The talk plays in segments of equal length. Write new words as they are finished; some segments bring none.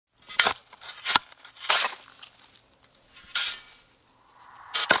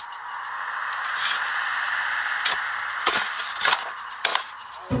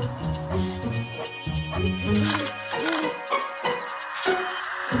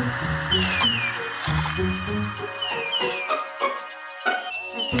Welcome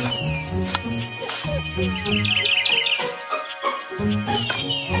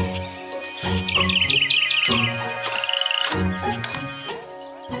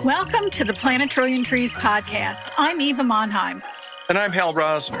to the Plant a Trillion Trees podcast. I'm Eva Monheim. And I'm Hal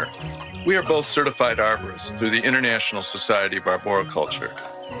Rosner. We are both certified arborists through the International Society of Arboriculture.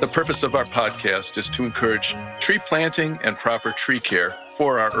 The purpose of our podcast is to encourage tree planting and proper tree care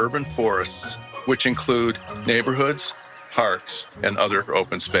for our urban forests, which include neighborhoods, parks, and other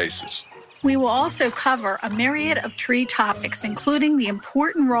open spaces. We will also cover a myriad of tree topics, including the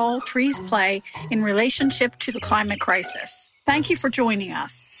important role trees play in relationship to the climate crisis. Thank you for joining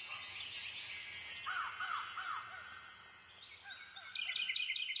us.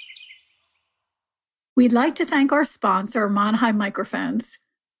 We'd like to thank our sponsor, Monheim Microphones.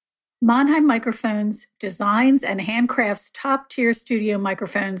 Monheim Microphones designs and handcrafts top-tier studio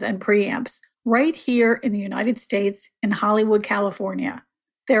microphones and preamps right here in the United States in Hollywood, California.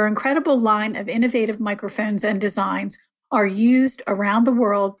 Their incredible line of innovative microphones and designs are used around the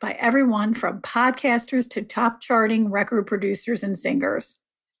world by everyone from podcasters to top-charting record producers and singers.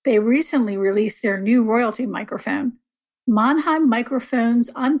 They recently released their new royalty microphone, Monheim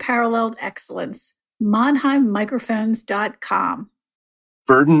Microphones Unparalleled Excellence, MonheimMicrophones.com.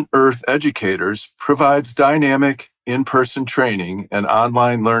 Verdant Earth Educators provides dynamic, in-person training and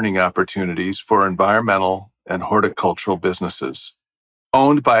online learning opportunities for environmental and horticultural businesses.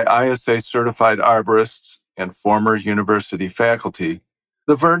 Owned by ISA-certified arborists and former university faculty,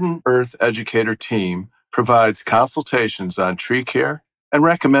 the Verdant Earth Educator team provides consultations on tree care and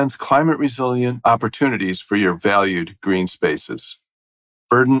recommends climate-resilient opportunities for your valued green spaces.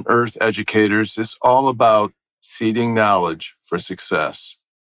 Verdant Earth Educators is all about seeding knowledge for success.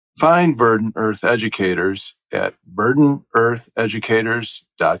 Find Verdant Earth Educators at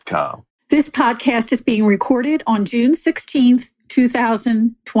verdanteartheducators.com. This podcast is being recorded on June 16th,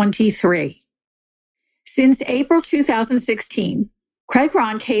 2023. Since April 2016, Craig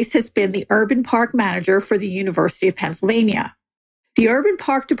Roncace has been the Urban Park Manager for the University of Pennsylvania. The Urban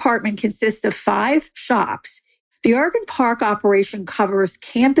Park Department consists of 5 shops. The Urban Park operation covers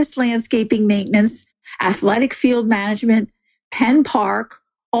campus landscaping maintenance, athletic field management, Penn Park,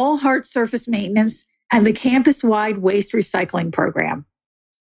 all hard surface maintenance, and the campus-wide waste recycling program.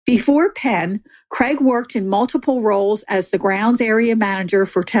 Before Penn, Craig worked in multiple roles as the grounds area manager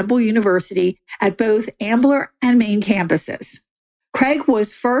for Temple University at both Ambler and Maine campuses. Craig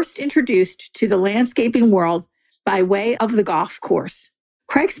was first introduced to the landscaping world by way of the golf course.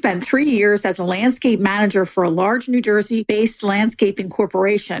 Craig spent 3 years as a landscape manager for a large New Jersey-based landscaping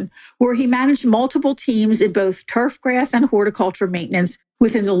corporation, where he managed multiple teams in both turf grass and horticulture maintenance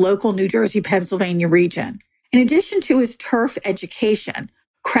within the local New Jersey-Pennsylvania region. In addition to his turf education,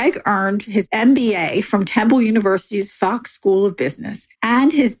 Craig earned his MBA from Temple University's Fox School of Business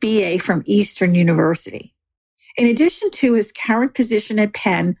and his BA from Eastern University. In addition to his current position at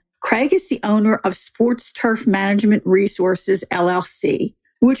Penn, Craig is the owner of Sports Turf Management Resources, LLC,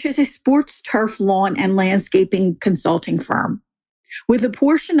 which is a sports turf lawn and landscaping consulting firm, with a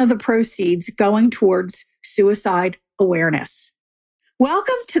portion of the proceeds going towards suicide awareness.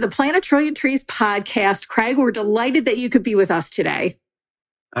 Welcome to the Plant a Trillion Trees podcast. Craig, we're delighted that you could be with us today.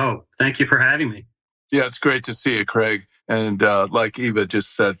 Oh, thank you for having me. Yeah, it's great to see you, Craig. And like Eva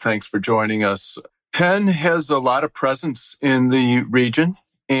just said, thanks for joining us. Penn has a lot of presence in the region,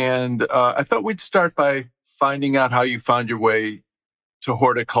 and I thought we'd start by finding out how you found your way to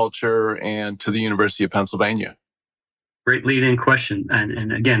horticulture and to the University of Pennsylvania. Great lead-in question.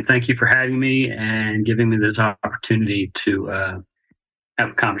 And again, thank you for having me and giving me this opportunity to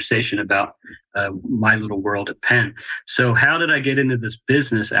have a conversation about my little world at Penn. So how did I get into this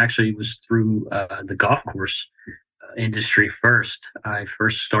business? Actually, it was through the golf course industry first. I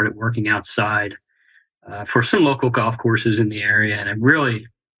first started working outside for some local golf courses in the area, and I really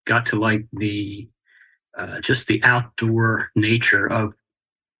got to like the just the outdoor nature of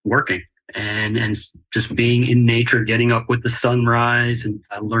working and just being in nature, getting up with the sunrise and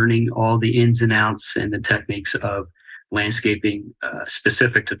learning all the ins and outs and the techniques of landscaping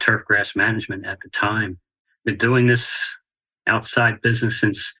specific to turf grass management at the time. Been doing this outside business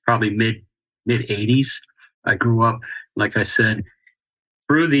since probably mid 80s. I grew up, like I said,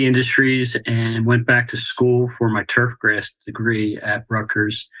 through the industries and went back to school for my turf grass degree at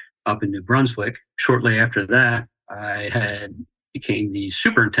Rutgers up in New Brunswick. Shortly after that, I became the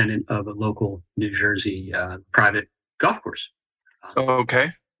superintendent of a local New Jersey private golf course.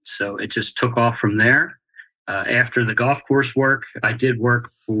 Okay. So it just took off from there. After the golf course work, I did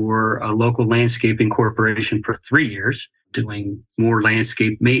work for a local landscaping corporation for 3 years. doing more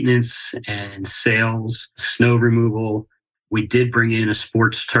landscape maintenance and sales, snow removal. We did bring in a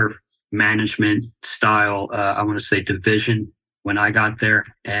sports turf management style, I want to say division when I got there.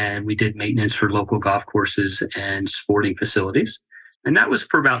 And we did maintenance for local golf courses and sporting facilities. And that was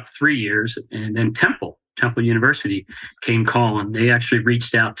for about 3 years. And then Temple University came calling. They actually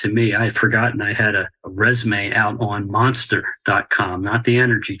reached out to me. I had forgotten I had a resume out on monster.com, not the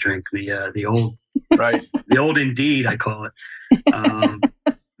energy drink, the old, right. The old Indeed, I call it.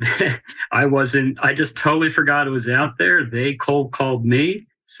 I just totally forgot it was out there. They cold called me,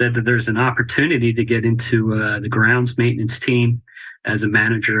 said that there's an opportunity to get into the grounds maintenance team as a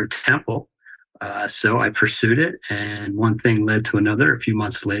manager at Temple. So I pursued it, and one thing led to another. A few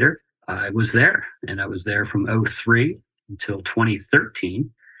months later, I was there, and I was there from 2003 until 2013,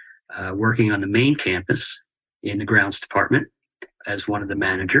 working on the main campus in the grounds department as one of the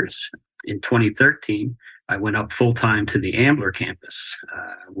managers. In 2013, I went up full-time to the Ambler campus,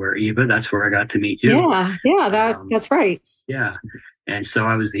 where Eva, that's where I got to meet you. Yeah, that's right. Yeah, and so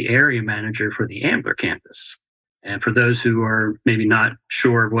I was the area manager for the Ambler campus. And for those who are maybe not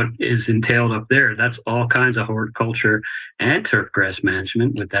sure what is entailed up there, that's all kinds of horticulture and turf grass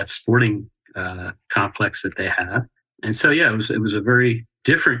management with that sporting complex that they have. And so, yeah, it was a very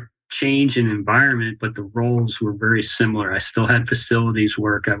different change in environment, but the roles were very similar. I still had facilities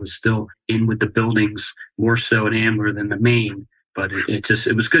work. I was still in with the buildings more so at Ambler than the main, but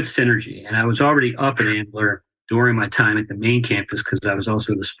it was good synergy. And I was already up at Ambler during my time at the main campus because I was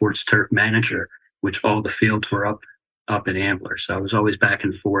also the sports turf manager, which all the fields were up at Ambler. So I was always back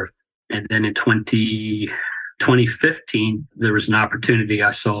and forth. And then in 2015, there was an opportunity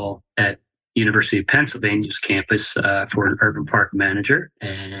I saw at University of Pennsylvania's campus for an urban park manager.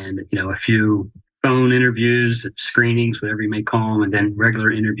 And, a few phone interviews, screenings, whatever you may call them, and then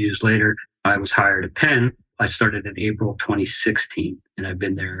regular interviews later, I was hired at Penn. I started in April 2016, and I've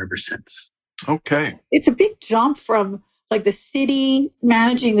been there ever since. Okay. It's a big jump from like the city,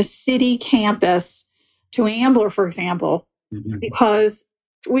 managing the city campus to Ambler, for example, because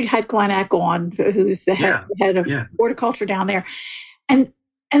we had Glenn Eck on, who's the head of horticulture down there. And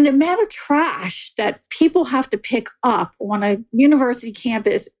the amount of trash that people have to pick up on a university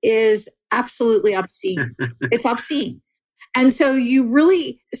campus is absolutely obscene. It's obscene. And so you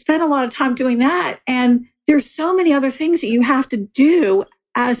really spend a lot of time doing that. And there's so many other things that you have to do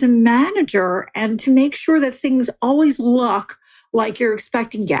as a manager and to make sure that things always look like you're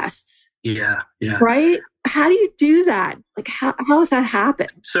expecting guests. Yeah. Right? How do you do that? Like, how does that happen?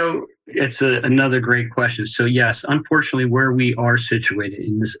 So it's another great question. So yes, unfortunately, where we are situated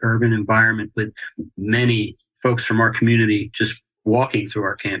in this urban environment with many folks from our community just walking through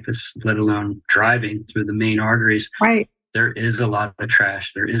our campus, let alone driving through the main arteries, right? There is a lot of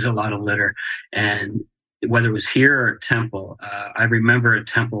trash. There is a lot of litter. And whether it was here or at Temple, I remember at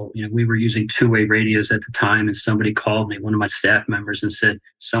Temple, we were using two-way radios at the time, and somebody called me, one of my staff members, and said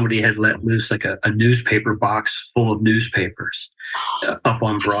somebody had let loose like a newspaper box full of newspapers up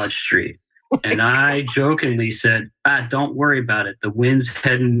on Broad Street. And I jokingly said, don't worry about it. The wind's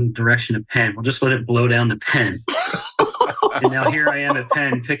heading in the direction of Penn. We'll just let it blow down the Penn. And now here I am at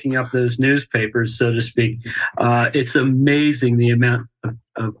Penn picking up those newspapers, so to speak. It's amazing the amount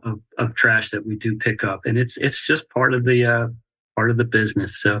of trash that we do pick up, and it's just part of the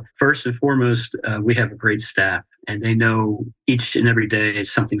business. So first and foremost, we have a great staff, and they know each and every day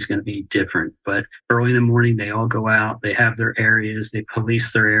something's going to be different. But early in the morning, they all go out. They have their areas. They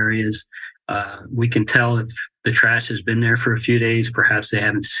police their areas. We can tell if the trash has been there for a few days. Perhaps they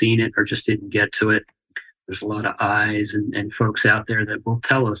haven't seen it or just didn't get to it. There's a lot of eyes and folks out there that will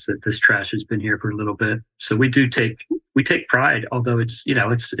tell us that this trash has been here for a little bit. So we take pride, although it's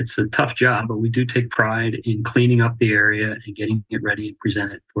a tough job, but we do take pride in cleaning up the area and getting it ready and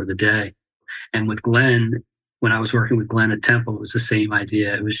present it for the day. And with Glenn, when I was working with Glenn at Temple, it was the same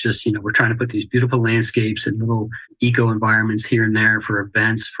idea. It was just, we're trying to put these beautiful landscapes and little eco environments here and there for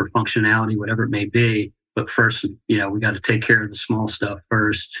events, for functionality, whatever it may be. But first, we got to take care of the small stuff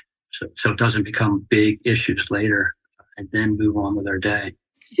first. So it doesn't become big issues later, and then move on with our day.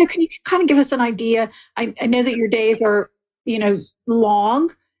 So can you kind of give us an idea? I know that your days are,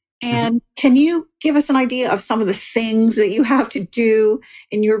 long. And can you give us an idea of some of the things that you have to do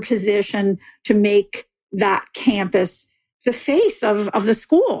in your position to make that campus the face of the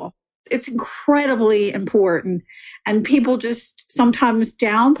school? It's incredibly important. And people just sometimes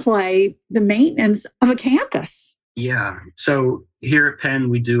downplay the maintenance of a campus. Yeah. So here at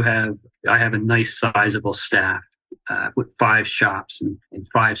Penn, I have a nice sizable staff with 5 shops and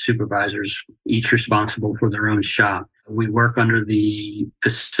 5 supervisors, each responsible for their own shop. We work under the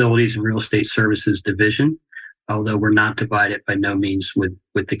Facilities and Real Estate Services Division. although we're not divided by no means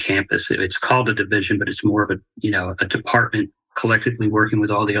with the campus. It's called a division, but it's more of a department collectively working with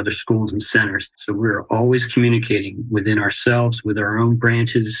all the other schools and centers. So we're always communicating within ourselves, with our own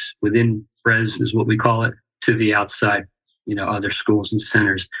branches, within Pres is what we call it, to the outside, other schools and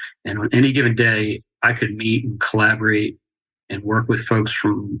centers. And on any given day, I could meet and collaborate and work with folks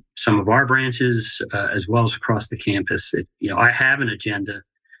from some of our branches, as well as across the campus. I have an agenda,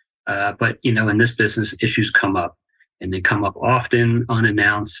 but in this business, issues come up, and they come up often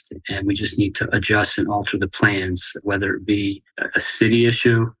unannounced, and we just need to adjust and alter the plans, whether it be a city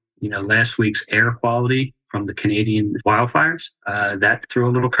issue. Last week's air quality from the Canadian wildfires, that threw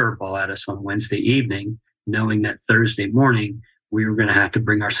a little curveball at us on Wednesday evening, knowing that Thursday morning we were going to have to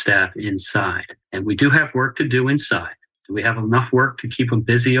bring our staff inside. And we do have work to do inside. Do we have enough work to keep them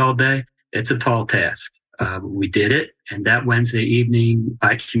busy all day? It's a tall task. We did it. And that Wednesday evening,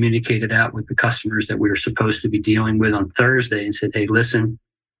 I communicated out with the customers that we were supposed to be dealing with on Thursday and said, hey, listen,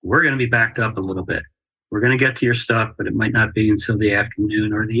 we're going to be backed up a little bit. We're going to get to your stuff, but it might not be until the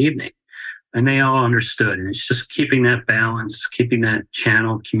afternoon or the evening. And they all understood. And it's just keeping that balance, keeping that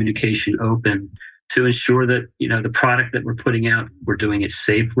channel of communication open to ensure that, the product that we're putting out, we're doing it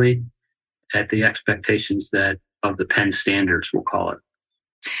safely at the expectations that of the Penn standards, we'll call it.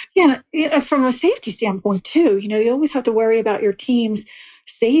 Yeah, from a safety standpoint too, you always have to worry about your team's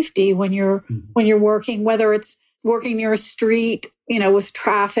safety when you're working, whether it's working near a street, with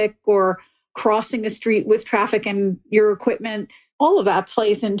traffic, or crossing a street with traffic and your equipment. All of that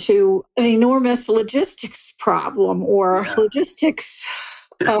plays into an enormous logistics problem or logistics.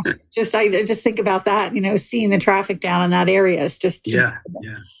 I just think about that, seeing the traffic down in that area is just.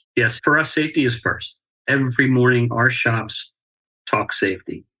 Yes. For us, safety is first. Every morning, our shops talk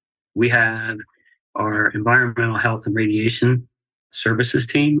safety. We have our environmental health and radiation services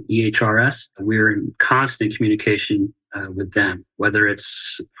team, EHRS. We're in constant communication with them, whether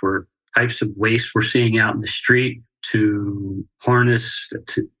it's for types of waste we're seeing out in the street, to harness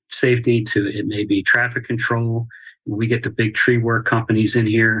to safety, to it may be traffic control. We get the big tree work companies in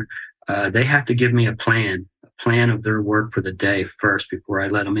here. They have to give me a plan of their work for the day first before I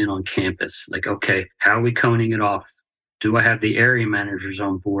let them in on campus. Like, okay, how are we coning it off? Do I have the area managers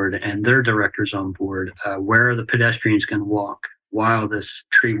on board and their directors on board? Where are the pedestrians going to walk while this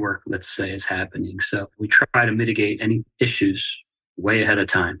tree work, let's say, is happening? So we try to mitigate any issues way ahead of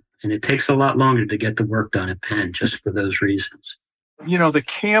time. And it takes a lot longer to get the work done at Penn just for those reasons. The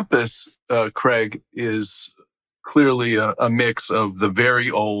campus, Craig, is clearly a mix of the very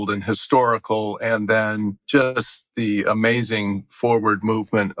old and historical, and then just the amazing forward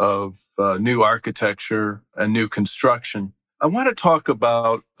movement of new architecture and new construction. I want to talk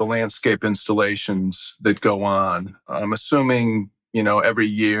about the landscape installations that go on. I'm assuming, every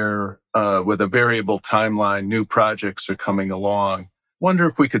year with a variable timeline, new projects are coming along. Wonder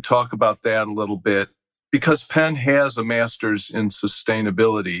if we could talk about that a little bit. Because Penn has a master's in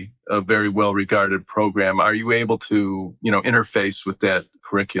sustainability, a very well-regarded program, are you able to, interface with that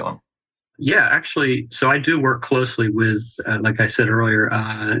curriculum? Yeah, actually, so I do work closely with, like I said earlier,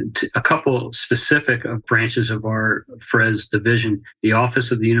 a couple specific branches of our FRES division, the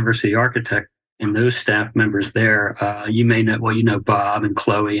Office of the University Architect, and those staff members there. You may know, Bob and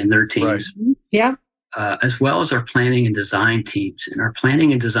Chloe and their teams. Right. Yeah. As well as our planning and design teams. And our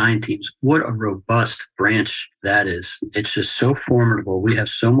planning and design teams, what a robust branch that is. It's just so formidable. We have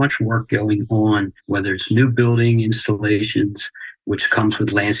so much work going on, whether it's new building installations, which comes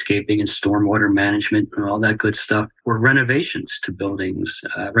with landscaping and stormwater management and all that good stuff, or renovations to buildings.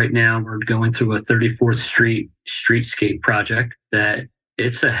 Right now, we're going through a 34th Street streetscape project that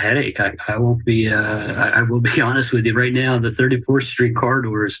it's a headache. I will be honest with you right now. The 34th Street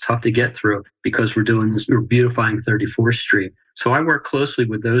corridor is tough to get through because we're beautifying 34th Street. So I work closely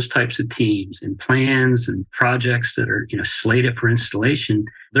with those types of teams, and plans and projects that are, slated for installation.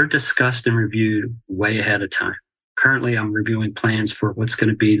 They're discussed and reviewed way ahead of time. Currently, I'm reviewing plans for what's going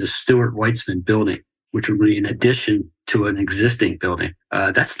to be the Stuart Weitzman building, which will be in addition to an existing building.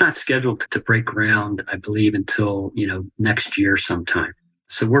 That's not scheduled to break ground, I believe, until, next year sometime.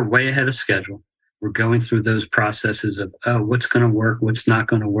 So we're way ahead of schedule. We're going through those processes of, what's going to work, what's not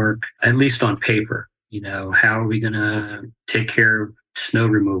going to work, at least on paper. How are we going to take care of snow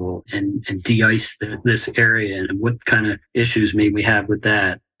removal and de-ice this area, and what kind of issues may we have with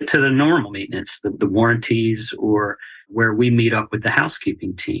that, to the normal maintenance, the warranties, or where we meet up with the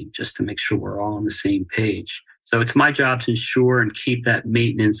housekeeping team just to make sure we're all on the same page. So it's my job to ensure and keep that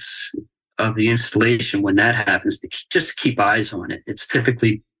maintenance of the installation when that happens, just keep eyes on it. It's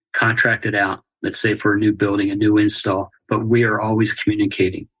typically contracted out, let's say for a new building, a new install, but we are always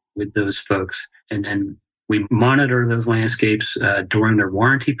communicating with those folks. And then We monitor those landscapes during their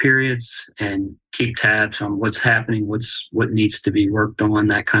warranty periods and keep tabs on what's happening, what needs to be worked on,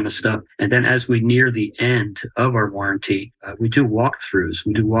 that kind of stuff. And then as we near the end of our warranty, we do walkthroughs.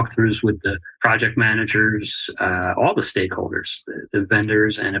 We do walkthroughs with the project managers, all the stakeholders, the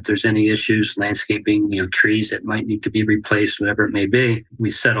vendors, and if there's any issues, landscaping, trees that might need to be replaced, whatever it may be, we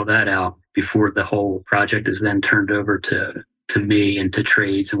settle that out before the whole project is then turned over to me and to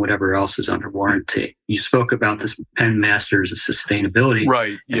trades and whatever else is under warranty. You spoke about this Penn Masters of Sustainability.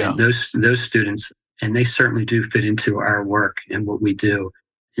 Right, yeah. And those students, and they certainly do fit into our work and what we do.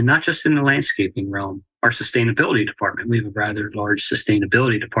 And not just in the landscaping realm. Our sustainability department, we have a rather large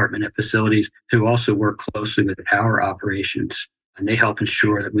sustainability department at facilities who also work closely with our operations. And they help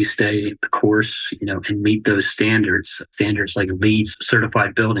ensure that we stay the course, and meet those standards like LEED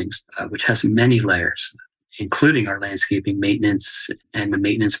certified buildings, which has many layers, including our landscaping maintenance and the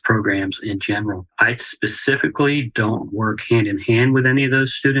maintenance programs in general. I specifically don't work hand in hand with any of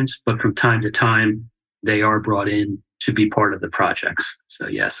those students, but from time to time, they are brought in to be part of the projects. So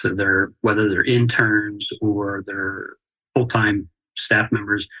yes, whether they're interns or they're full-time staff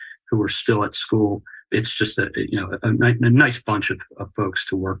members who are still at school, it's just a nice bunch of folks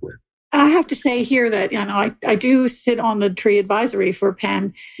to work with. I have to say here that, I do sit on the tree advisory for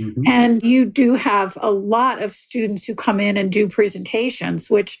Penn, and you do have a lot of students who come in and do presentations,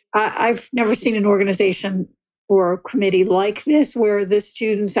 which I've never seen an organization or a committee like this, where the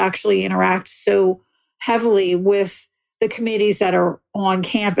students actually interact so heavily with the committees that are on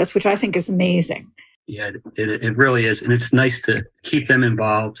campus, which I think is amazing. Yeah, it really is. And it's nice to keep them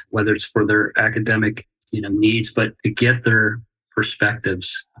involved, whether it's for their academic, needs, but to get their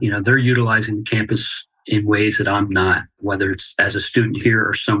perspectives. They're utilizing the campus in ways that I'm not, whether it's as a student here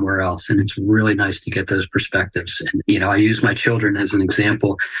or somewhere else. And it's really nice to get those perspectives. And, I use my children as an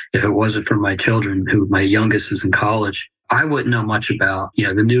example. If it wasn't for my children, who my youngest is in college, I wouldn't know much about,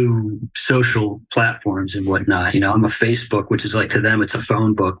 the new social platforms and whatnot. I'm a Facebook, which is like, to them, it's a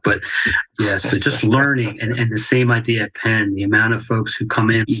phone book. But yeah, so just learning and the same idea at Penn, the amount of folks who come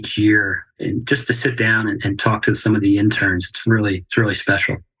in each year and just to sit down and talk to some of the interns, it's really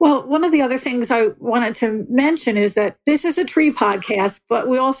special. Well, one of the other things I wanted to mention is that this is a tree podcast, but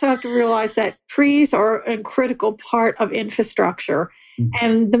we also have to realize that trees are a critical part of infrastructure.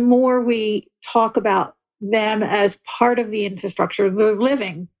 And the more we talk about them as part of the infrastructure, they're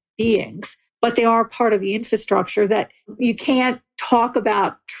living beings, but they are part of the infrastructure, that you can't talk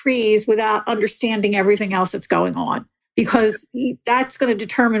about trees without understanding everything else that's going on, because that's going to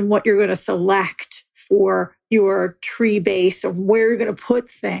determine what you're going to select for your tree base, or where you're going to put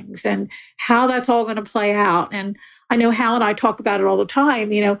things and how that's all going to play out. And I know Hal and I talk about it all the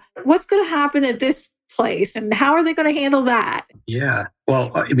time, what's going to happen at this place and how are they going to handle that? Yeah.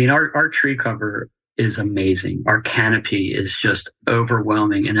 Well, our tree cover is amazing. Our canopy is just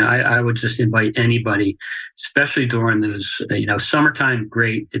overwhelming. And I would just invite anybody, especially during those, summertime,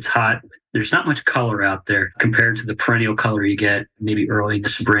 great. It's hot. There's not much color out there compared to the perennial color you get maybe early in the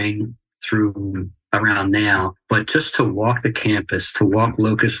spring through around now. But just to walk the campus, to walk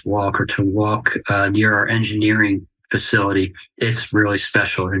Locust Walk, or to walk near our engineering facility, it's really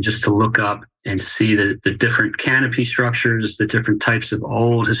special. And just to look up and see the different canopy structures, the different types of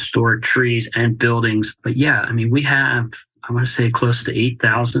old historic trees and buildings. But yeah, we have, I want to say, close to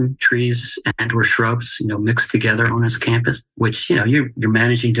 8,000 trees and or shrubs, mixed together on this campus, which, you're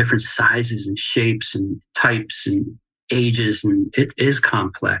managing different sizes and shapes and types and ages, and it is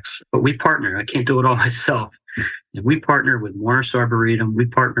complex. But we partner. I can't do it all myself. And we partner with Morris Arboretum. We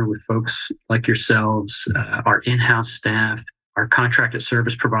partner with folks like yourselves, our in-house staff, our contracted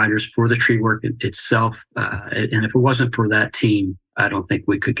service providers for the tree work itself. And if it wasn't for that team, I don't think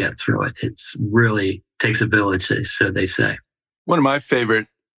we could get through it. It's really takes a village, so they say. One of my favorite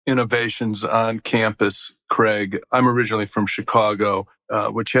innovations on campus, Craig, I'm originally from Chicago,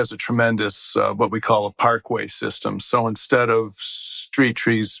 which has a tremendous, what we call a parkway system. So instead of street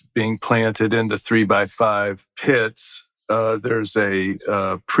trees being planted into 3x5 pits, there's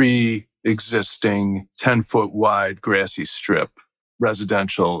a pre-existing 10-foot wide grassy strip,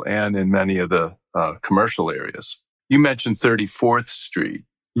 residential and in many of the commercial areas. You mentioned 34th Street,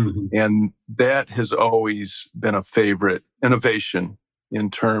 and that has always been a favorite innovation in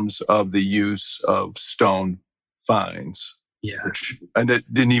terms of the use of stone fines, which I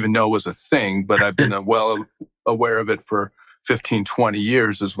didn't even know was a thing, but I've been well aware of it for 15, 20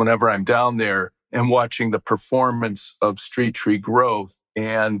 years, is whenever I'm down there and watching the performance of street tree growth,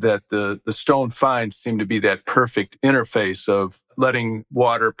 and that the stone fines seem to be that perfect interface of letting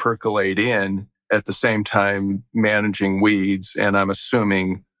water percolate in at the same time managing weeds, and I'm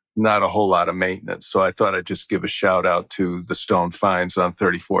assuming not a whole lot of maintenance. So I thought I'd just give a shout out to the stone finds on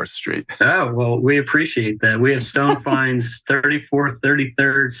 34th Street. Oh, well, we appreciate that. We have stone finds 34th,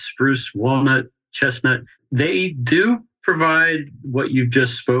 33rd, spruce, walnut, chestnut. They do provide what you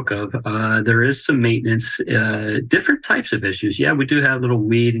just spoke of. There is some maintenance, different types of issues. Yeah, we do have little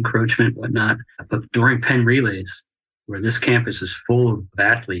weed encroachment, whatnot. But during Penn Relays, where this campus is full of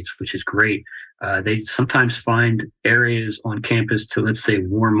athletes, which is great, they sometimes find areas on campus to, let's say,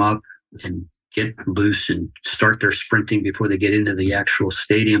 warm up and get loose and start their sprinting before they get into the actual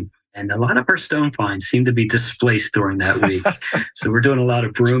stadium. And a lot of our stone finds seem to be displaced during that week. So we're doing a lot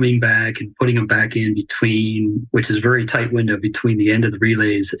of brooming back and putting them back in between, which is a very tight window between the end of the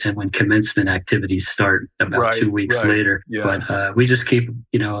relays and when commencement activities start about 2 weeks later. Yeah. But we just keep,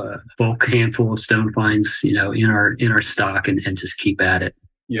 a bulk handful of stone finds, in our stock and just keep at it.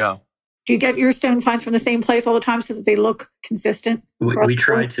 Yeah. Do you get your stone finds from the same place all the time so that they look consistent? We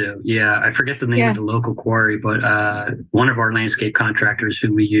try to. Yeah. I forget the name of the local quarry, but one of our landscape contractors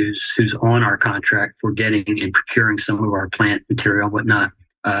who we use, who's on our contract for getting and procuring some of our plant material and whatnot,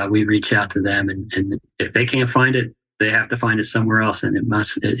 we reach out to them. And if they can't find it, they have to find it somewhere else. And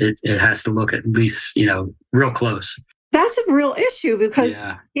it has to look at least, real close. That's a real issue because,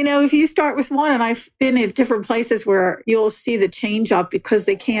 if you start with one, and I've been at different places where you'll see the change up because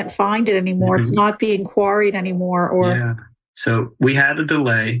they can't find it anymore. Mm-hmm. It's not being quarried anymore. So we had a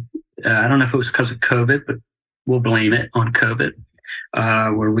delay. I don't know if it was because of COVID, but we'll blame it on COVID,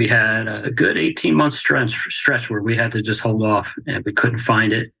 where we had a good 18-month stretch where we had to just hold off and we couldn't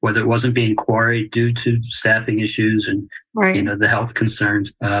find it, whether it wasn't being quarried due to staffing issues and, the health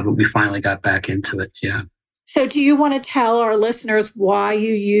concerns. But we finally got back into it. Yeah. So do you want to tell our listeners why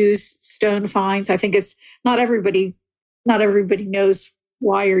you use stone finds? I think it's not everybody knows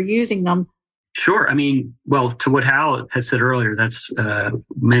why you're using them. Sure. I mean, well, to what Hal had said earlier, that's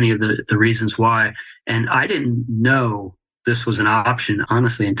many of the reasons why. And I didn't know this was an option,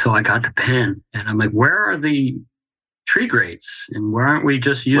 honestly, until I got to Penn. And I'm like, where are the tree grates? And why aren't we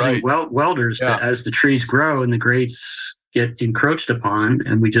just using welders as the trees grow and the grates get encroached upon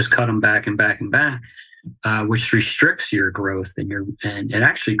and we just cut them back and back and back? Which restricts your growth and it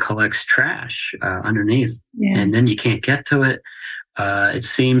actually collects trash underneath, and then you can't get to it. It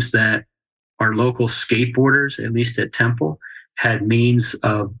seems that our local skateboarders, at least at Temple, had means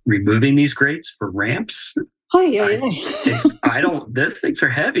of removing these grates for ramps. Those things are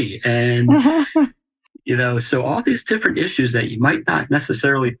heavy, and so all these different issues that you might not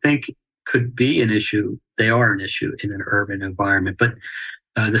necessarily think could be an issue, they are an issue in an urban environment, but.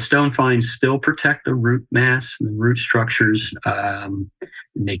 The stone finds still protect the root mass and the root structures. And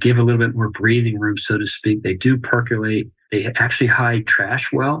they give a little bit more breathing room, so to speak. They do percolate. They actually hide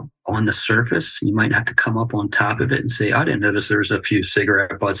trash well on the surface. You might have to come up on top of it and say, I didn't notice there was a few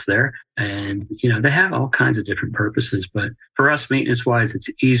cigarette butts there. And, they have all kinds of different purposes. But for us, maintenance-wise, it's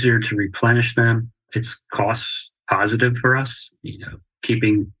easier to replenish them. It's cost positive for us,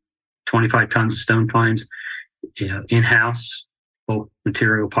 keeping 25 tons of stone finds, in-house.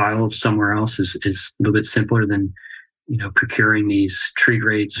 Material pile somewhere else is a little bit simpler than procuring these tree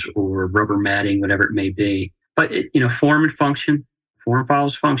grates or rubber matting, whatever it may be. But form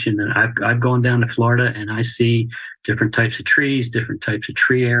follows function. And I've gone down to Florida and I see different types of trees, different types of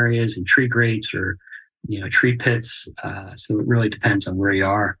tree areas and tree grates or tree pits. So it really depends on where you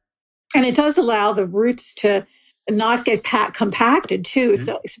are. And it does allow the roots to not get compacted too. Mm-hmm.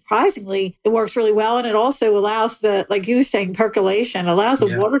 So surprisingly, it works really well. And it also allows like you were saying, percolation, allows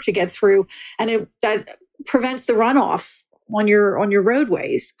the water to get through, and that prevents the runoff on your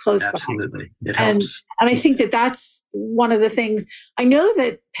roadways close by. Absolutely. It helps. And I think that's one of the things. I know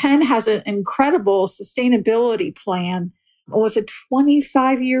that Penn has an incredible sustainability plan. It was a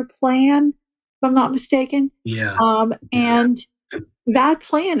 25-year plan, if I'm not mistaken. Yeah. And that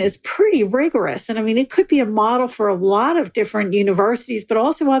plan is pretty rigorous. And I mean, it could be a model for a lot of different universities, but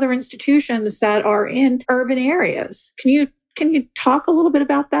also other institutions that are in urban areas. Can you talk a little bit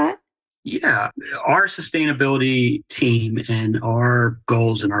about that? Yeah. Our sustainability team and our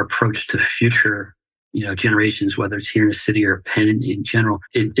goals and our approach to future, generations, whether it's here in the city or Penn in general,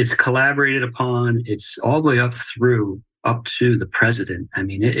 it's collaborated upon. It's all the way up to the president. I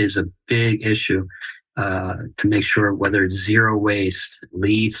mean, it is a big issue. To make sure whether it's zero waste,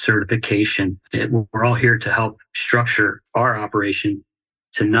 LEED certification. We're all here to help structure our operation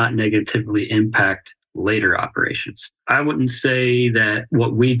to not negatively impact later operations. I wouldn't say that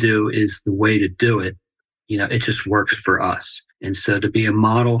what we do is the way to do it. it just works for us. And so to be a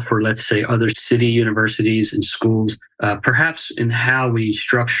model for, let's say, other city universities and schools, perhaps in how we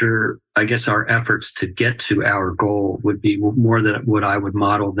structure, I guess, our efforts to get to our goal would be more than what I would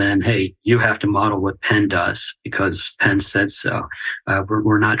model than, hey, you have to model what Penn does because Penn said so.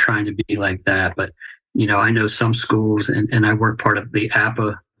 We're not trying to be like that. But, I know some schools, and I work part of the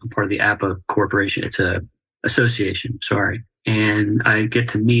APA, I'm part of the APA Corporation. It's a association, sorry. And I get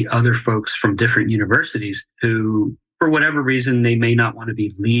to meet other folks from different universities who, for whatever reason, they may not want to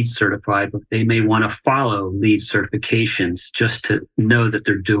be LEED certified, but they may want to follow LEED certifications just to know that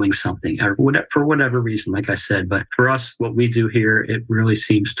they're doing something or whatever, for whatever reason, like I said. But for us, what we do here, it really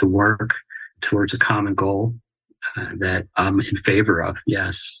seems to work towards a common goal that I'm in favor of.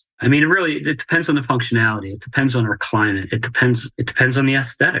 Yes. I mean, it depends on the functionality. It depends on our climate. It depends on the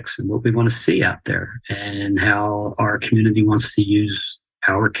aesthetics and what we want to see out there and how our community wants to use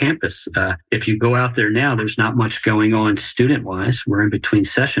our campus. If you go out there now, there's not much going on student-wise. We're in between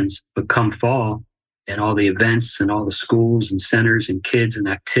sessions, but come fall and all the events and all the schools and centers and kids and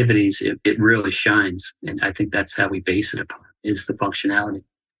activities, it really shines. And I think that's how we base it upon, is the functionality.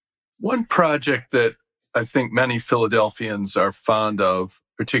 One project that I think many Philadelphians are fond of,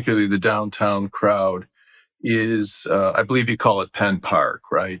 particularly the downtown crowd, is, I believe you call it Penn Park,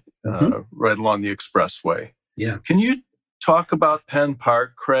 right? Mm-hmm. Right along the expressway. Yeah. Can you talk about Penn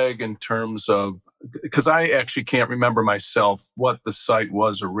Park, Craig, in terms of, because I actually can't remember myself what the site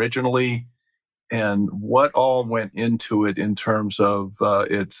was originally and what all went into it in terms of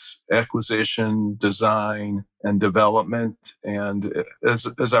its acquisition, design, and development. And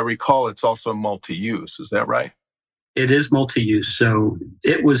as I recall, it's also multi-use. Is that right? It is multi-use. So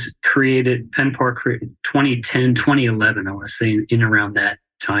it was created, Penn Park created 2010, 2011, I want to say, in around that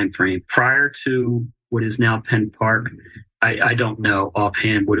time frame. Prior to what is now Penn Park, I don't know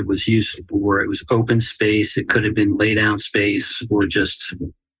offhand what it was used for. It was open space. It could have been lay down space or just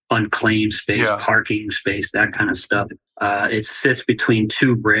unclaimed space, parking space, that kind of stuff. It sits between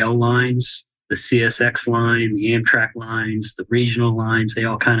two rail lines, the CSX line, the Amtrak lines, the regional lines. They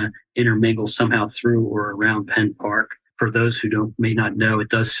all kind of intermingle somehow through or around Penn Park. For those who may not know, it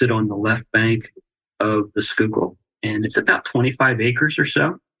does sit on the left bank of the Schuylkill, and it's about 25 acres or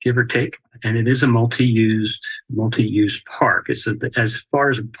so, give or take. And it is a multi-use park. As far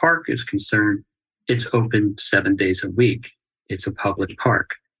as a park is concerned, it's open 7 days a week. It's a public park.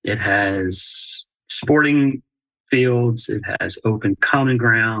 It has sporting fields. It has open common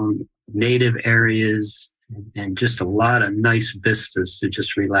ground, native areas, and just a lot of nice vistas to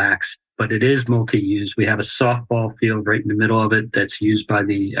just relax. But it is multi-use. We have a softball field right in the middle of it that's used by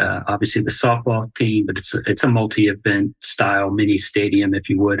the obviously the softball team, but it's a multi-event style mini stadium, if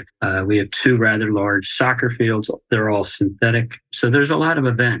you would. We have two rather large soccer fields. They're all synthetic. So there's a lot of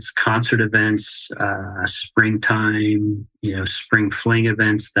events, concert events, springtime, spring fling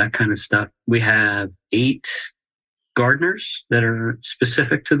events, that kind of stuff. We have 8 gardeners that are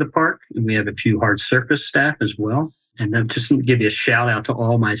specific to the park, and we have a few hard surface staff as well. And I'm just going to give you a shout out to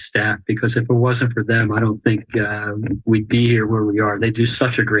all my staff, because if it wasn't for them, I don't think we'd be here where we are. They do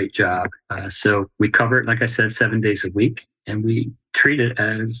such a great job. So we cover it, like I said, 7 days a week, and we treat it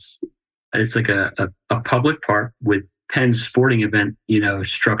as like a public park with Penn sporting event,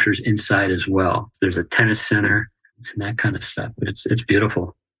 structures inside as well. There's a tennis center and that kind of stuff, but it's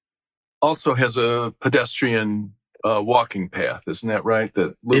beautiful. Also has a pedestrian walking path, isn't that right?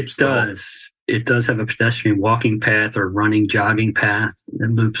 That loops. It does. It does have a pedestrian walking path or running, jogging path that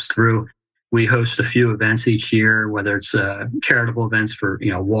loops through. We host a few events each year, whether it's charitable events for,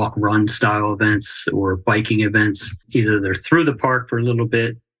 walk, run style events or biking events. Either they're through the park for a little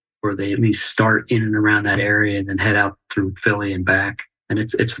bit, or they at least start in and around that area and then head out through Philly and back. And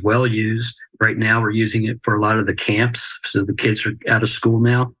it's well used. Right now, we're using it for a lot of the camps. So the kids are out of school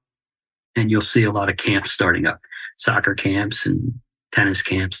now, and you'll see a lot of camps starting up, soccer camps and tennis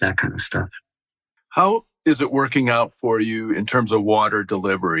camps, that kind of stuff. How is it working out for you in terms of water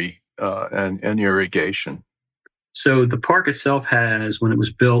delivery and irrigation? So the park itself has, when it was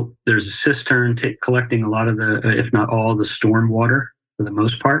built, there's a cistern collecting a lot of the, if not all, the storm water for the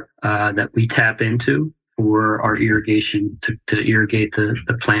most part that we tap into for our irrigation to irrigate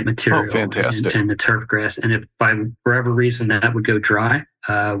the plant material. Oh, fantastic. And the turf grass. And if by whatever reason that would go dry,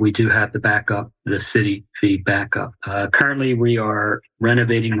 we do have the backup, the city feed backup. Currently, we are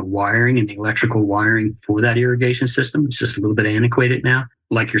renovating the wiring and the electrical wiring for that irrigation system. It's just a little bit antiquated now.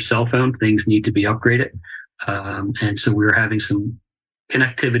 Like your cell phone, things need to be upgraded. And so we're having some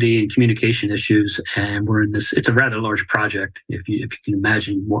connectivity and communication issues. And we're in this, it's a rather large project, if you can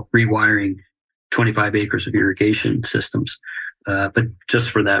imagine rewiring 25 acres of irrigation systems. But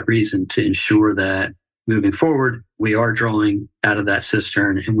just for that reason, to ensure that moving forward, we are drawing out of that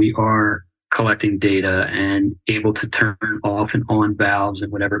cistern and we are collecting data and able to turn off and on valves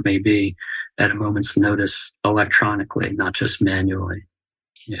and whatever it may be at a moment's notice electronically, not just manually.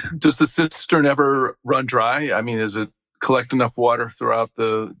 Yeah. Does the cistern ever run dry? I mean, is it collect enough water throughout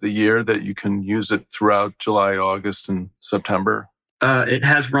the year that you can use it throughout July, August, and September? It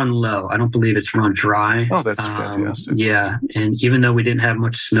has run low. I don't believe it's run dry. Oh, that's fantastic. Yeah. And even though we didn't have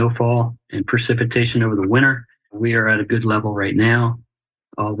much snowfall and precipitation over the winter, we are at a good level right now.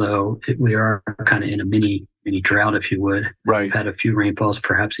 Although we are kind of in a mini drought, if you would. Right. We've had a few rainfalls,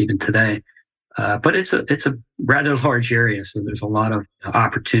 perhaps even today. But it's a rather large area, so there's a lot of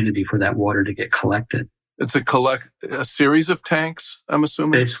opportunity for that water to get collected. It's a series of tanks, I'm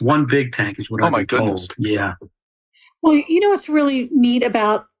assuming? It's one big tank is what I've been goodness. told. Yeah. Well, what's really neat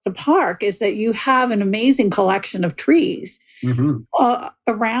about the park is that you have an amazing collection of trees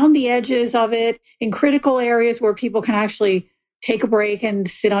around the edges of it, in critical areas where people can actually take a break and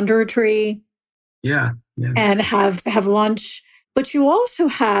sit under a tree. Yeah. And have lunch. But you also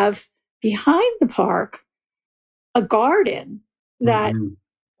have behind the park a garden that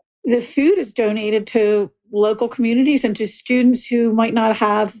the food is donated to local communities and to students who might not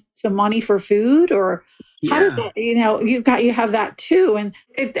have the money for food, or how does that, you have that too. And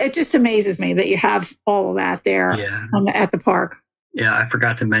it just amazes me that you have all of that there at the park. Yeah, I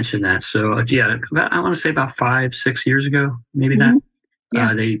forgot to mention that. So I want to say about 5-6 years ago, maybe that.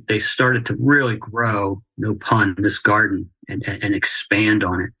 Yeah. They started to really grow, no pun, this garden and expand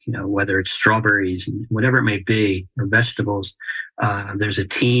on it, whether it's strawberries and whatever it may be, or vegetables. There's a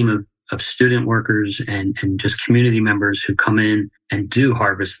team of student workers and just community members who come in and do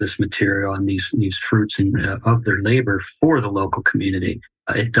harvest this material and these fruits and of their labor for the local community.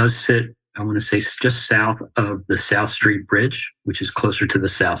 It does sit, I want to say, just south of the South Street Bridge, which is closer to the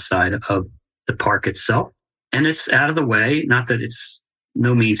south side of the park itself. And it's out of the way, not that it's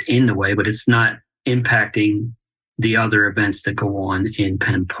no means in the way, but it's not impacting the other events that go on in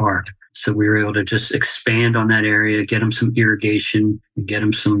Penn Park. So we were able to just expand on that area, get them some irrigation, and get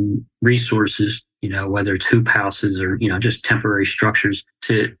them some resources, whether it's hoop houses or, just temporary structures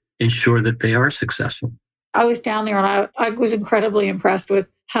to ensure that they are successful. I was down there and I was incredibly impressed with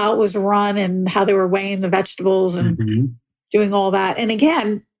how it was run and how they were weighing the vegetables and doing all that. And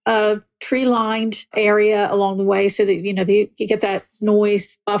again, a tree-lined area along the way so that, you get that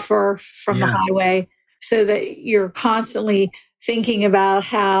noise buffer from the highway, so that you're constantly thinking about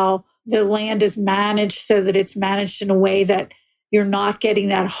how the land is managed, so that it's managed in a way that you're not getting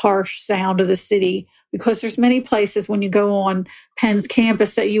that harsh sound of the city, because there's many places when you go on Penn's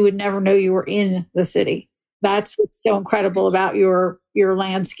campus that you would never know you were in the city. That's what's so incredible about your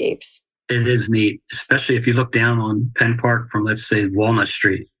landscapes. It is neat, especially if you look down on Penn Park from, let's say, Walnut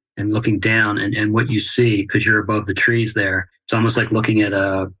Street, and looking down and what you see, because you're above the trees there, it's almost like looking at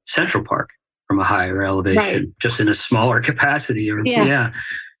a Central Park from a higher elevation, just in a smaller capacity.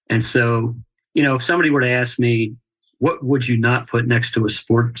 And so, if somebody were to ask me, what would you not put next to a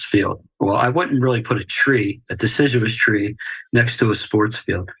sports field? Well, I wouldn't really put a deciduous tree next to a sports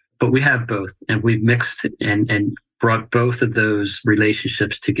field, but we have both, and we've mixed and brought both of those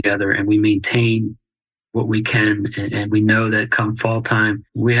relationships together, and we maintain what we can. And we know that come fall time,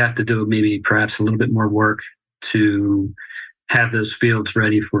 we have to do maybe perhaps a little bit more work to have those fields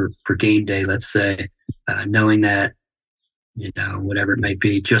ready for game day, let's say, knowing that, whatever it may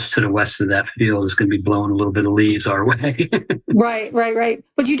be, just to the west of that field is going to be blowing a little bit of leaves our way. Right.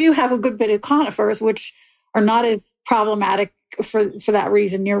 But you do have a good bit of conifers, which are not as problematic for that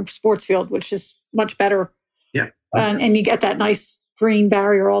reason. Your sports field, which is much better. Yeah. And you get that nice green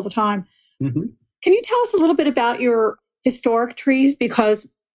barrier all the time. Mm-hmm. Can you tell us a little bit about your historic trees? Because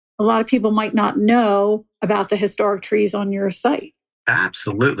a lot of people might not know about the historic trees on your site.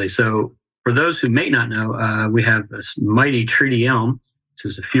 Absolutely. So for those who may not know, we have this mighty treaty elm.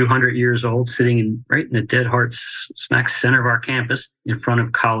 This is a few hundred years old, sitting right in the dead heart smack center of our campus in front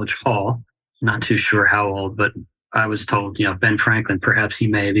of College Hall. Not too sure how old, but I was told, Ben Franklin, perhaps he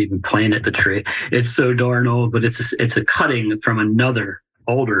may have even planted the tree. It's so darn old, but it's a cutting from another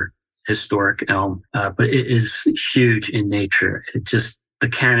older historic elm, but it is huge in nature. The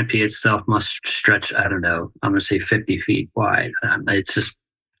canopy itself must stretch, I don't know, I'm going to say 50 feet wide. It's just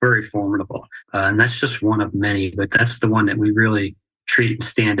very formidable. And that's just one of many, but that's the one that we really treat and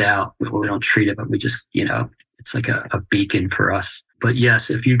stand out. Well, we don't treat it, but we just, it's like a beacon for us. But yes,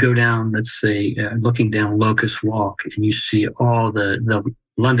 if you go down, let's say, looking down Locust Walk, and you see all the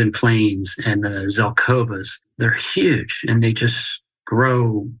London Plains and the Zelkovas, they're huge, and they just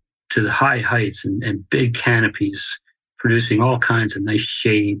grow to the high heights and big canopies, producing all kinds of nice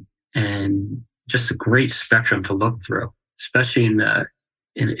shade and just a great spectrum to look through, especially in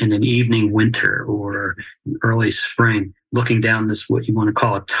an evening winter or early spring, looking down this, what you want to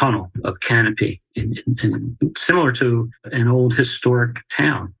call a tunnel of canopy, similar to an old historic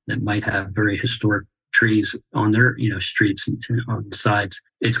town that might have very historic trees on their streets and on the sides.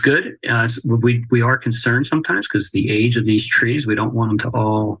 It's good. We are concerned sometimes because the age of these trees, we don't want them to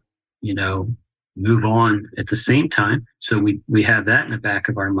all move on at the same time. So we have that in the back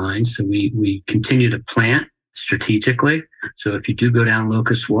of our minds. So we continue to plant strategically. So if you do go down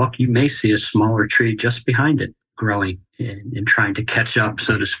Locust Walk, you may see a smaller tree just behind it growing and trying to catch up,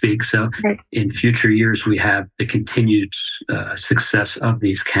 so to speak. So right. In future years, we have the continued success of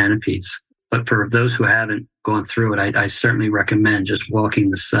these canopies. But for those who haven't gone through it, I certainly recommend just walking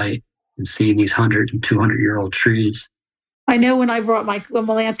the site and seeing these 100 and 200-year-old trees. I know when I brought my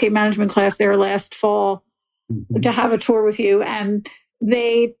landscape management class there last fall to have a tour with you, and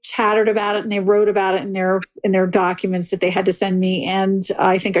they chattered about it and they wrote about it in their documents that they had to send me. And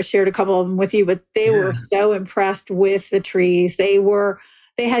I think I shared a couple of them with you, but they were so impressed with the trees. They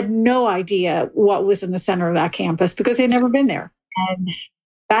had no idea what was in the center of that campus because they'd never been there. And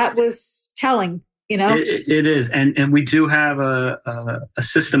that was telling, It is. And we do have a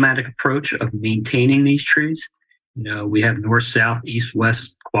systematic approach of maintaining these trees. We have north, south, east,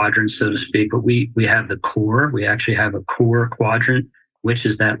 west quadrants, so to speak, but we have the core. We actually have a core quadrant, which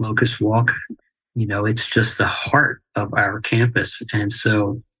is that Locust Walk. It's just the heart of our campus. And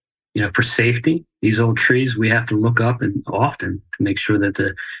so, for safety, these old trees, we have to look up and often to make sure that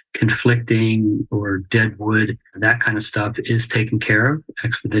the conflicting or dead wood, that kind of stuff is taken care of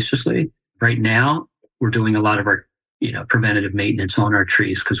expeditiously. Right now, we're doing a lot of our, preventative maintenance on our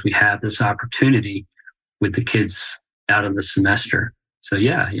trees because we have this opportunity with the kids out of the semester. So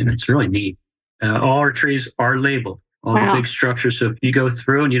it's really neat. All our trees are labeled, all the big structures. So if you go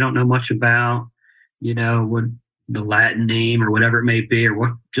through and you don't know much about, what the Latin name or whatever it may be, or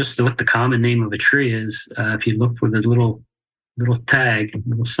what the common name of a tree is, if you look for the little tag,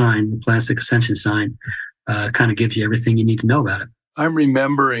 little sign, the plastic ascension sign, kind of gives you everything you need to know about it. I'm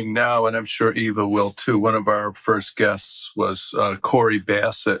remembering now, and I'm sure Eva will too, one of our first guests was Corey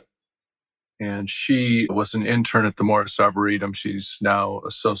Bassett. And she was an intern at the Morris Arboretum. She's now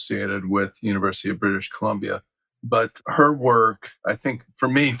associated with University of British Columbia. But her work, I think, for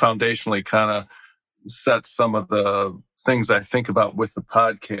me, foundationally kind of set some of the things I think about with the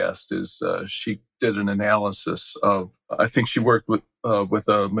podcast is she did an analysis of, I think she worked with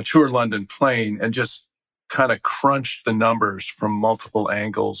a mature London plane and just kind of crunched the numbers from multiple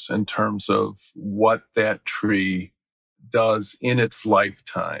angles in terms of what that tree does in its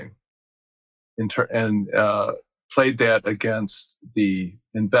lifetime. And played that against the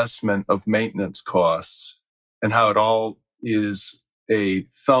investment of maintenance costs and how it all is a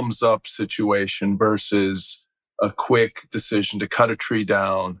thumbs up situation versus a quick decision to cut a tree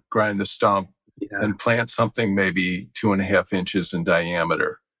down, grind the stump, and plant something maybe 2.5 inches in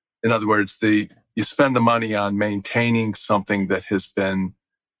diameter. In other words, you spend the money on maintaining something that has been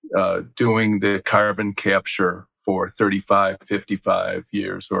doing the carbon capture for 35, 55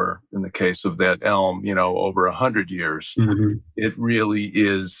 years, or in the case of that elm, over 100 years. Mm-hmm. It really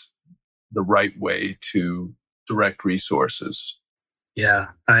is the right way to direct resources. Yeah,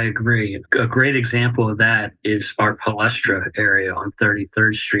 I agree. A great example of that is our Palestra area on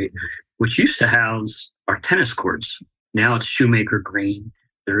 33rd Street, which used to house our tennis courts. Now it's Shoemaker Green.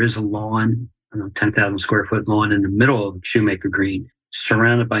 There is a lawn, 10,000 square foot lawn in the middle of Shoemaker Green,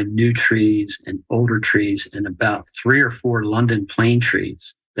 surrounded by new trees and older trees and about 3 or 4 London plane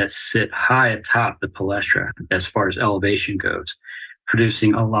trees that sit high atop the Palestra as far as elevation goes,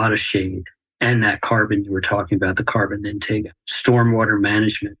 producing a lot of shade and that carbon you were talking about, the carbon intake, stormwater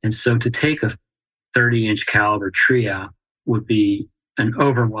management. And so to take a 30-inch caliber tree out would be an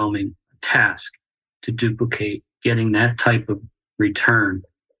overwhelming task to duplicate getting that type of return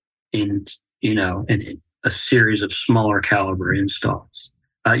in a series of smaller caliber installs.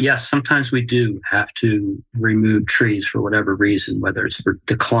 Yes, sometimes we do have to remove trees for whatever reason, whether it's for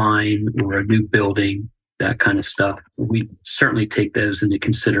decline or a new building, that kind of stuff. We certainly take those into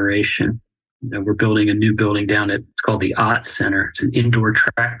consideration. We're building a new building down it's called the Ott Center. It's an indoor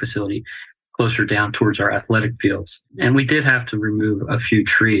track facility closer down towards our athletic fields. And we did have to remove a few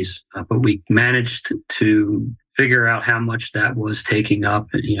trees, but we managed to figure out how much that was taking up,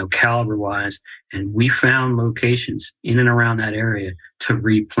 caliber-wise. And we found locations in and around that area to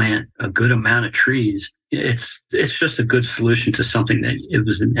replant a good amount of trees. It's just a good solution to something that it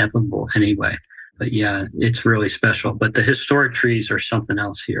was inevitable anyway. But yeah, it's really special. But the historic trees are something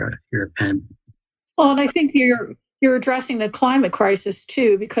else here at Penn. Well, and I think you're addressing the climate crisis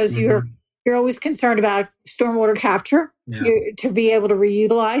too, because you're You're always concerned about stormwater capture to be able to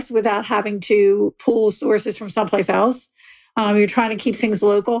reutilize without having to pull sources from someplace else. You're trying to keep things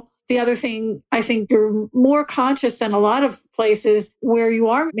local. The other thing, I think you're more conscious than a lot of places where you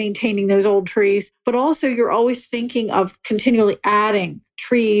are maintaining those old trees, but also you're always thinking of continually adding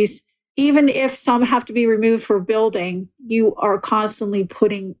trees. Even if some have to be removed for building, you are constantly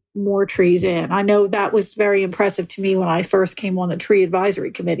putting more trees in. I know that was very impressive to me when I first came on the tree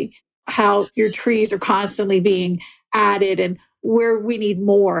advisory committee, how your trees are constantly being added and where we need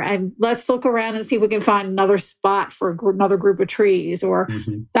more. And let's look around and see if we can find another spot for another group of trees or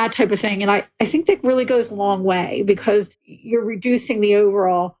that type of thing. And I think that really goes a long way because you're reducing the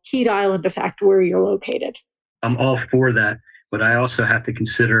overall heat island effect where you're located. I'm all for that, but I also have to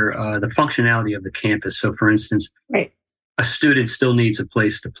consider the functionality of the campus. So for instance, a student still needs a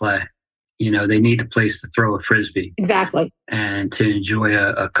place to play. They need a place to throw a Frisbee. Exactly. And to enjoy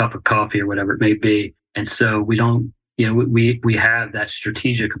a cup of coffee or whatever it may be. And so we don't, we have that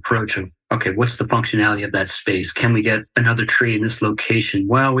strategic approach of, okay, what's the functionality of that space? Can we get another tree in this location?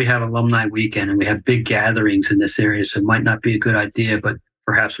 Well, we have alumni weekend and we have big gatherings in this area, so it might not be a good idea, but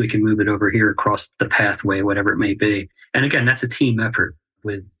perhaps we can move it over here across the pathway, whatever it may be. And again, that's a team effort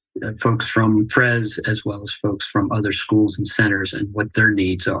with folks from Fres as well as folks from other schools and centers and what their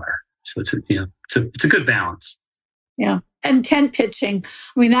needs are. So it's a good balance. Yeah. And tent pitching.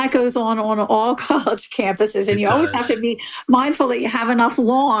 I mean, that goes on all college campuses. And you always have to be mindful that you have enough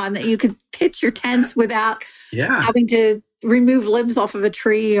lawn that you could pitch your tents without having to remove limbs off of a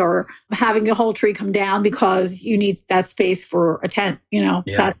tree or having a whole tree come down because you need that space for a tent.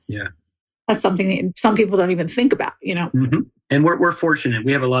 That's something that some people don't even think about, And we're fortunate.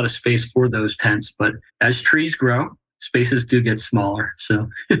 We have a lot of space for those tents, but as trees grow, spaces do get smaller. So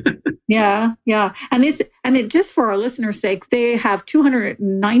yeah. And it just for our listeners' sake, they have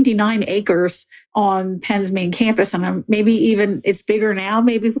 299 acres on Penn's main campus. And maybe even it's bigger now,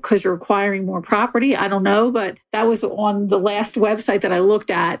 maybe because you're acquiring more property. I don't know, but that was on the last website that I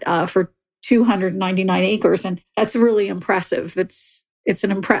looked at for 299 acres. And that's really impressive. It's a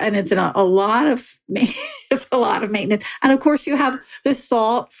lot of maintenance. And of course you have the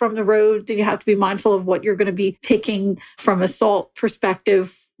salt from the road that you have to be mindful of what you're going to be picking from a salt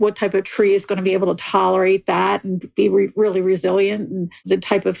perspective, what type of tree is going to be able to tolerate that and be really resilient, and the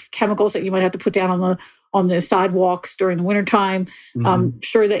type of chemicals that you might have to put down on the sidewalks during the wintertime. I'm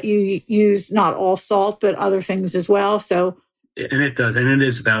sure that you use not all salt, but other things as well. So, and it does. And it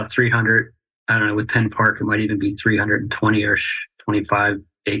is about 300, I don't know, with Penn Park, it might even be 320 or 325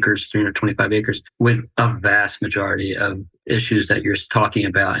 acres with a vast majority of issues that you're talking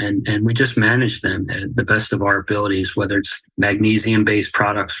about. And we just manage them at the best of our abilities, whether it's magnesium-based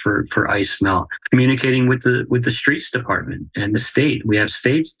products for ice melt, communicating with the streets department and the state. We have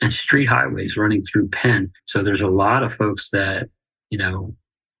states and street highways running through Penn. So there's a lot of folks that,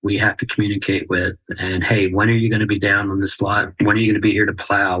 we have to communicate with. And hey, when are you going to be down on this lot? When are you going to be here to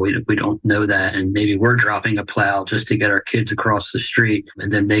plow? We don't know that. And maybe we're dropping a plow just to get our kids across the street.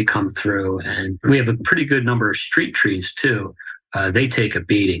 And then they come through. And we have a pretty good number of street trees too. They take a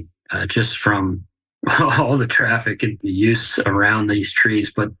beating just from all the traffic and the use around these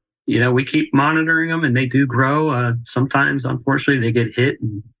trees. But, we keep monitoring them and they do grow. Sometimes, unfortunately, they get hit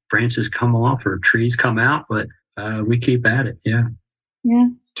and branches come off or trees come out, but we keep at it. Yeah. Yeah.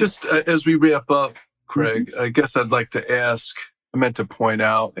 Just as we wrap up, Craig, I guess I'd like to ask, I meant to point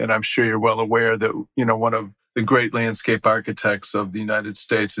out, and I'm sure you're well aware that, one of the great landscape architects of the United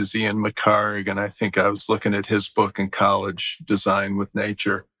States is Ian McHarg. And I think I was looking at his book in college, Design with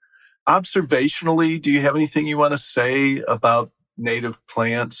Nature. Observationally, do you have anything you want to say about native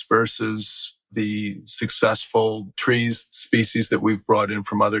plants versus the successful trees species that we've brought in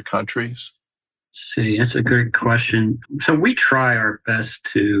from other countries? See, that's a good question. So we try our best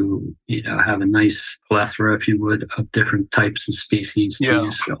to, have a nice plethora, if you would, of different types of species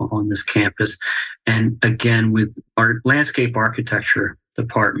on this campus. And again, with our landscape architecture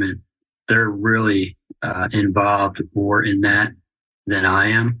department, they're really involved more in that than I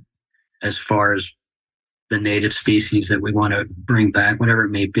am, as far as the native species that we want to bring back, whatever it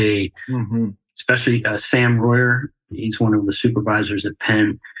may be. Especially Sam Royer, he's one of the supervisors at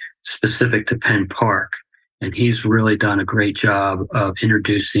Penn, specific to Penn Park. And he's really done a great job of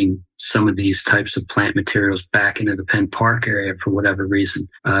introducing some of these types of plant materials back into the Penn Park area for whatever reason.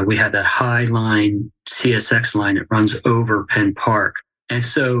 We had that high line, CSX line that runs over Penn Park. And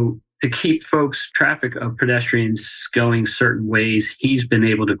so to keep traffic of pedestrians going certain ways, he's been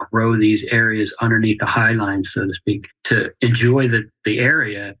able to grow these areas underneath the high line, so to speak, to enjoy the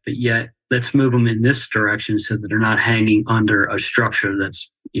area, but yet let's move them in this direction so that they're not hanging under a structure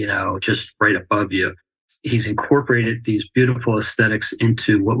that's just right above you. He's incorporated these beautiful aesthetics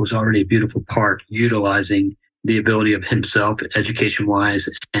into what was already a beautiful park, utilizing the ability of himself, education-wise,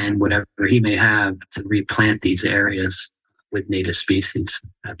 and whatever he may have to replant these areas with native species.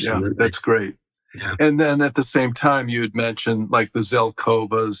 Absolutely. Yeah, that's great. Yeah. And then at the same time, you had mentioned like the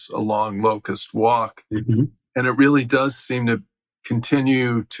Zelkovas along Locust Walk. Mm-hmm. And it really does seem to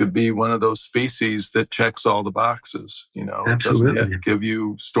continue to be one of those species that checks all the boxes. It doesn't give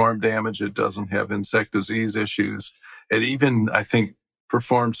you storm damage. It doesn't have insect disease issues. It even, I think,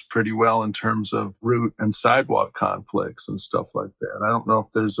 performs pretty well in terms of root and sidewalk conflicts and stuff like that. I don't know if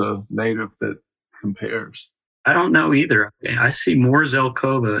there's a native that compares. I don't know either. I see more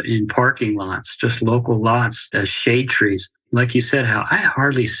Zelkova in parking lots, just local lots as shade trees. Like you said, Hal, I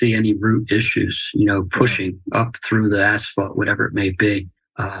hardly see any root issues, pushing up through the asphalt, whatever it may be,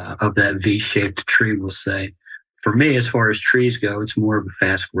 of that V-shaped tree, we'll say. For me, as far as trees go, it's more of a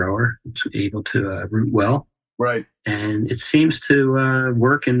fast grower. It's able to root well. Right. And it seems to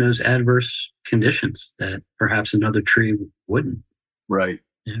work in those adverse conditions that perhaps another tree wouldn't. Right.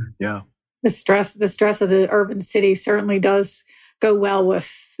 Yeah. The stress of the urban city certainly does go well with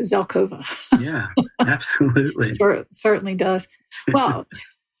Zelkova. Yeah, absolutely. Certainly does. Well,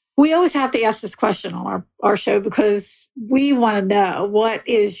 we always have to ask this question on our show because we want to know, what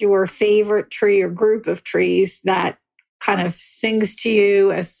is your favorite tree or group of trees that kind of sings to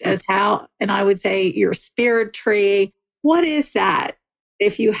you as how, and I would say your spirit tree. What is that,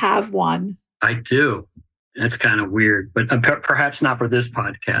 if you have one? I do. That's kind of weird, but perhaps not for this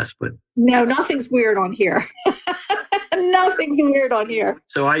podcast. But no, nothing's weird on here. Nothing's weird on here.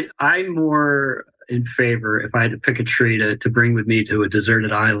 So I'm more in favor, if I had to pick a tree to bring with me to a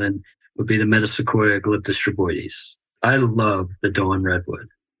deserted island, would be the Metasequoia glyptus stroboides. I love the dawn redwood.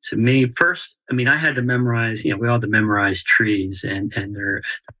 To me, first, I had to memorize, we all had to memorize trees and their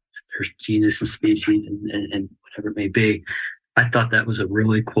genus and species and whatever it may be. I thought that was a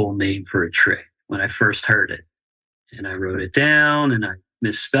really cool name for a tree when I first heard it. And I wrote it down, and I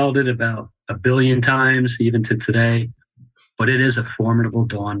misspelled it about 1 billion times, even to today. But it is a formidable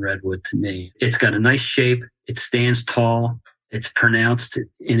dawn redwood to me. It's got a nice shape. It stands tall. It's pronounced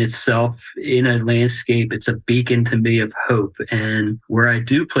in itself in a landscape. It's a beacon to me of hope. And where I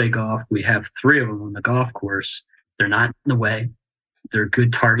do play golf, we have 3 of them on the golf course. They're not in the way. They're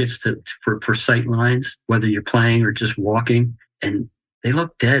good targets for sight lines, whether you're playing or just walking. And they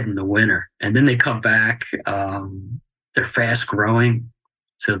look dead in the winter. And then they come back. They're fast growing,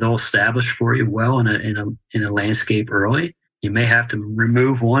 so they'll establish for you well in a landscape early. You may have to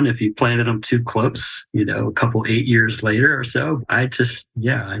remove one if you planted them too close, a couple 8 years later or so.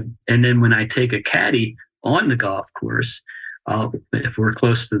 And then when I take a caddy on the golf course, if we're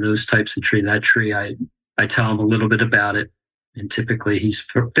close to those types of tree, I tell him a little bit about it. And typically he's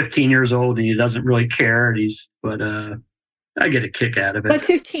 15 years old and he doesn't really care. But I get a kick out of it. But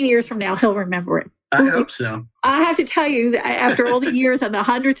 15 years from now, he'll remember it. I hope so. I have to tell you, after all the years and the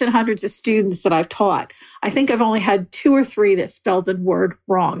hundreds and hundreds of students that I've taught, I think I've only had 2 or 3 that spelled the word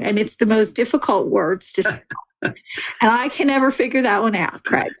wrong. And it's the most difficult words to spell. And I can never figure that one out,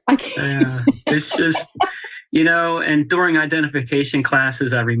 Craig. I can't. It's just, and during identification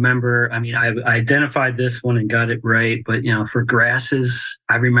classes, I remember, I identified this one and got it right. But, for grasses,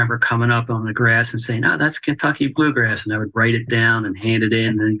 I remember coming up on the grass and saying, oh, that's Kentucky bluegrass. And I would write it down and hand it in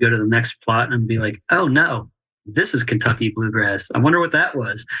and then go to the next plot and be like, oh, no, this is Kentucky bluegrass. I wonder what that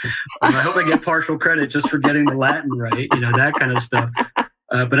was. I hope I get partial credit just for getting the Latin right, that kind of stuff.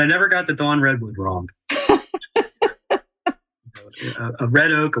 But I never got the dawn redwood wrong. A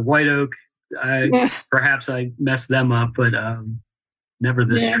red oak, a white oak. Perhaps I messed them up, but never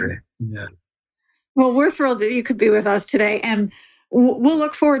this tree. Yeah. Well, we're thrilled that you could be with us today, and we'll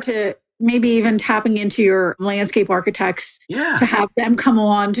look forward to maybe even tapping into your landscape architects to have them come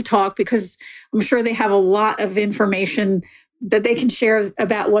on to talk, because I'm sure they have a lot of information that they can share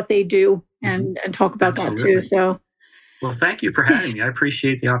about what they do and talk about Absolutely. That too. So, well, thank you for having me. I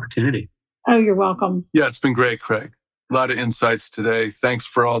appreciate the opportunity. Oh, you're welcome. Yeah, it's been great, Craig. A lot of insights today. Thanks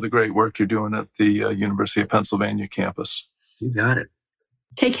for all the great work you're doing at the University of Pennsylvania campus. You got it.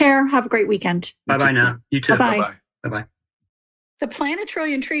 Take care. Have a great weekend. Bye-bye now. You too. Bye-bye. Bye-bye. The Plant a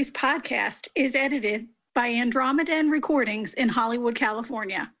Trillion Trees podcast is edited by Andromeda Recordings in Hollywood,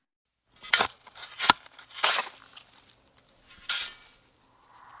 California.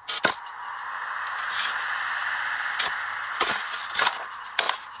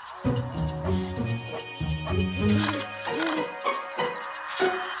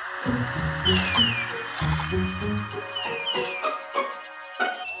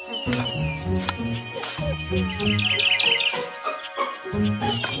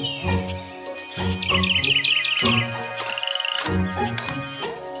 Thank you.